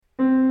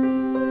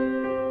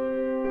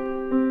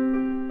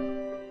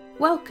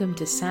Welcome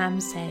to Sam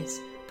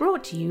Says,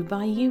 brought to you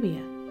by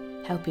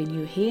Yuya, helping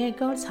you hear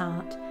God's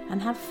heart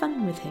and have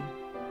fun with Him.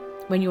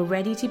 When you're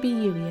ready to be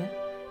Yuya,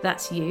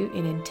 that's you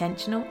in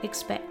intentional,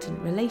 expectant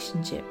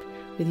relationship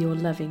with your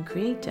loving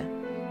Creator.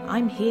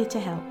 I'm here to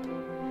help.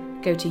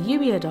 Go to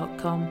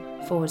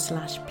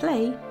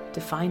yuya.com/play to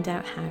find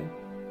out how.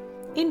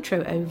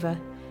 Intro over.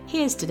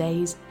 Here's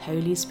today's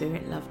Holy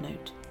Spirit Love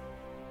Note.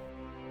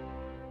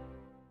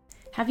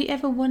 Have you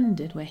ever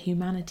wondered where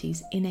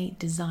humanity's innate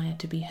desire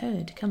to be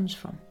heard comes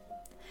from?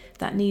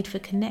 That need for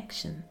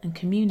connection and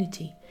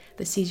community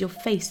that sees your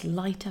face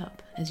light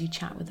up as you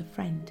chat with a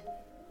friend.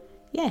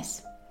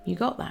 Yes, you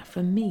got that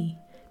from me,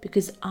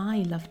 because I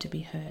love to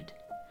be heard.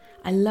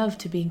 I love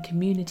to be in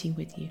community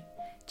with you.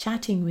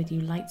 Chatting with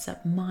you lights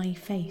up my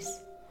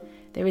face.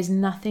 There is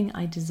nothing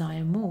I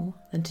desire more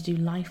than to do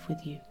life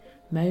with you,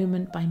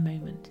 moment by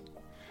moment.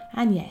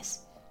 And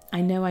yes, I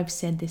know I've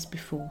said this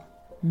before,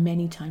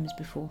 many times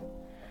before,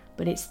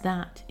 but it's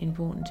that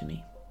important to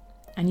me.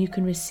 And you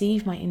can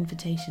receive my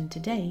invitation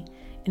today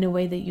in a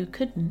way that you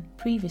couldn't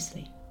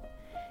previously.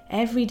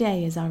 Every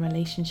day as our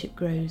relationship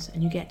grows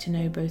and you get to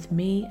know both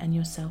me and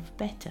yourself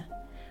better,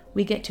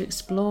 we get to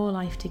explore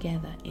life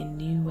together in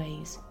new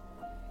ways.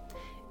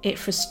 It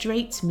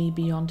frustrates me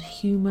beyond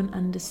human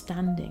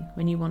understanding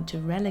when you want to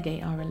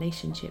relegate our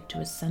relationship to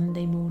a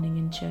Sunday morning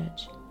in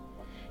church.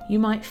 You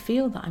might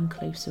feel that I'm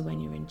closer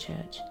when you're in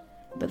church,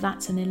 but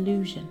that's an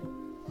illusion.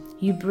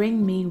 You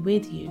bring me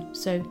with you,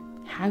 so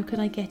how could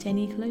I get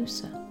any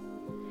closer?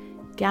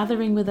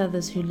 Gathering with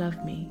others who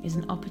love me is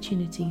an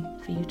opportunity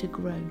for you to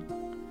grow,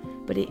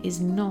 but it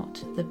is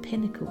not the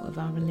pinnacle of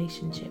our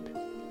relationship.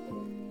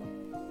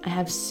 I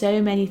have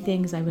so many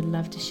things I would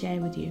love to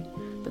share with you,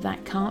 but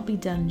that can't be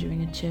done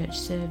during a church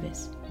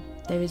service.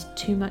 There is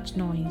too much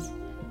noise,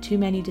 too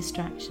many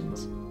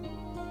distractions.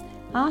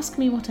 Ask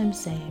me what I'm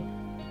saying.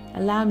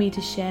 Allow me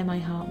to share my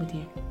heart with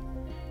you,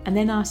 and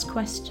then ask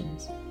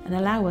questions and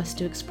allow us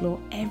to explore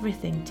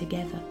everything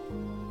together.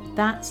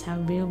 That's how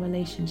real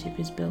relationship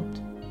is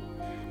built.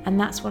 And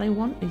that's what I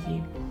want with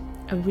you,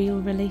 a real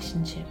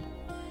relationship,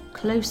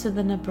 closer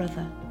than a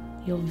brother,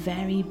 your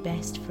very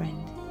best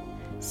friend,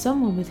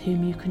 someone with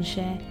whom you can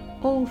share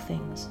all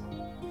things,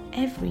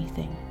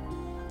 everything.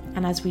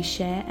 And as we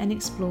share and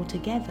explore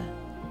together,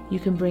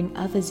 you can bring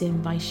others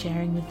in by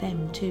sharing with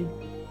them too.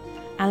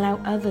 Allow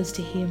others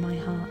to hear my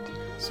heart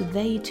so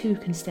they too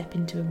can step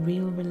into a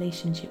real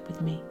relationship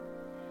with me.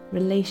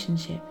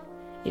 Relationship,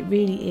 it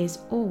really is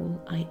all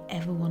I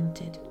ever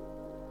wanted.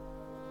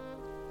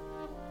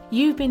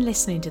 You've been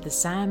listening to the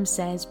Sam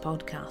Says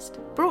podcast,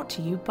 brought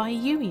to you by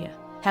Yuya,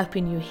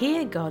 helping you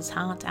hear God's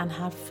heart and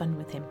have fun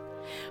with Him.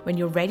 When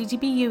you're ready to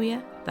be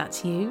Yuya,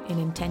 that's you in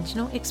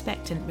intentional,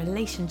 expectant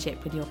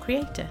relationship with your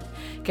Creator,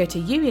 go to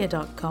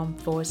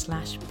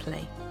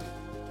yuya.com/play.